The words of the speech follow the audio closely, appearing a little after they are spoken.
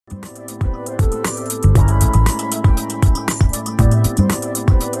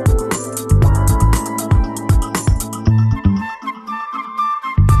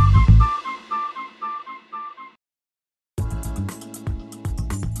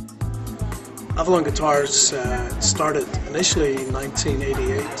Avalon Guitars started initially in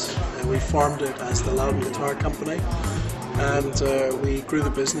 1988. We formed it as the Loudon Guitar Company, and we grew the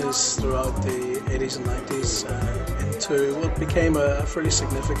business throughout the 80s and 90s into what became a fairly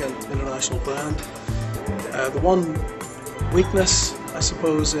significant international brand. The one weakness, I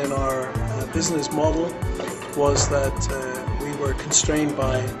suppose, in our business model was that we were constrained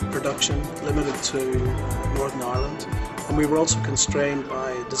by production, limited to Northern Ireland. And we were also constrained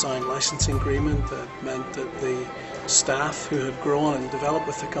by a design licensing agreement that meant that the staff who had grown and developed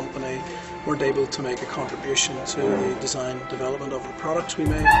with the company weren't able to make a contribution to the design development of the products we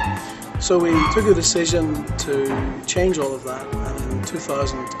made. So we took a decision to change all of that, and in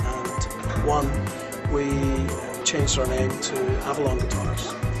 2001 we changed our name to Avalon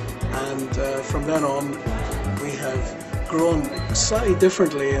Guitars. And from then on we have grown slightly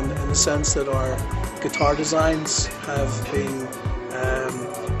differently in the sense that our guitar designs have been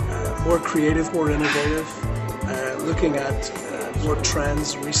more creative, more innovative, looking at more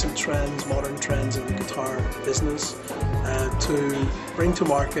trends, recent trends, modern trends in the guitar business, to bring to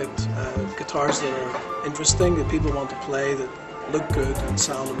market guitars that are interesting, that people want to play, that look good and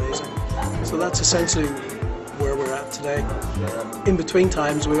sound amazing. So that's essentially where we're at today. In between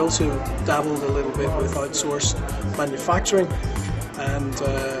times we also dabbled a little bit with outsourced manufacturing, and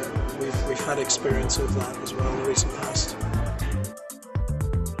we've had experience of that as well in the recent past.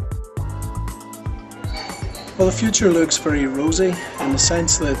 Well, the future looks very rosy in the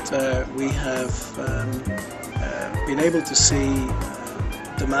sense that we have been able to see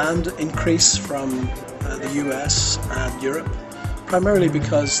demand increase from the US and Europe, primarily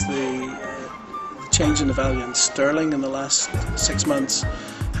because the change in the value in sterling in the last 6 months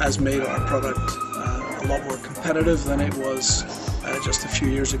has made our product a lot more competitive than it was just a few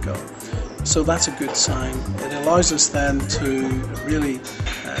years ago. So that's a good sign. It allows us then to really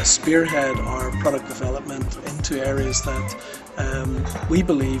spearhead our product development into areas that we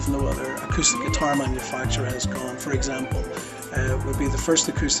believe no other acoustic guitar manufacturer has gone. For example, we'll be the first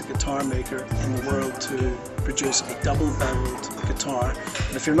acoustic guitar maker in the world to produce a double-beveled guitar.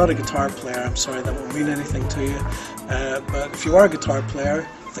 And if you're not a guitar player, I'm sorry, that won't mean anything to you. But if you are a guitar player,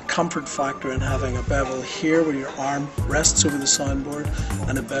 the comfort factor in having a bevel here where your arm rests over the soundboard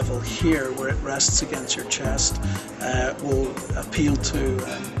and a bevel here where it rests against your chest will appeal to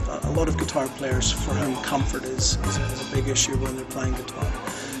a lot of guitar players for whom comfort is a big issue when they're playing guitar.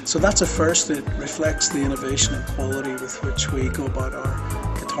 So that's a first. It reflects the innovation and quality with which we go about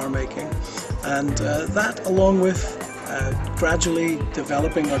our guitar making, and that along with gradually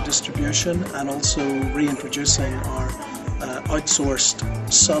developing our distribution and also reintroducing our outsourced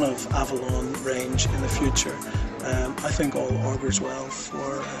Son of Avalon range in the future, I think all augurs well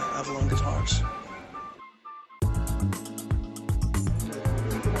for Avalon Guitars.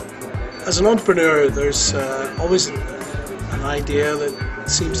 As an entrepreneur, there's always an idea that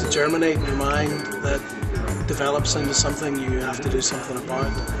seems to germinate in your mind that develops into something you have to do something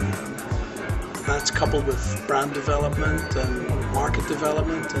about. That's coupled with brand development and market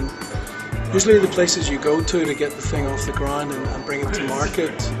development, and usually the places you go to get the thing off the ground and bring it to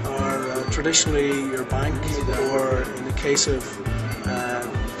market are traditionally your bank, or in the case of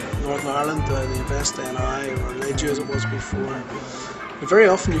Northern Ireland, the Invest NI, or Leju as it was before. But very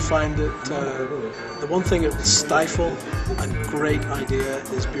often you find that the one thing that would stifle a great idea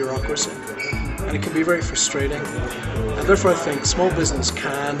is bureaucracy, and it can be very frustrating. And therefore I think small business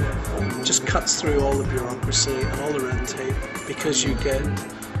can just cuts through all the bureaucracy and all the red tape, because you get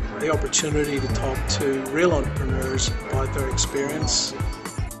the opportunity to talk to real entrepreneurs about their experience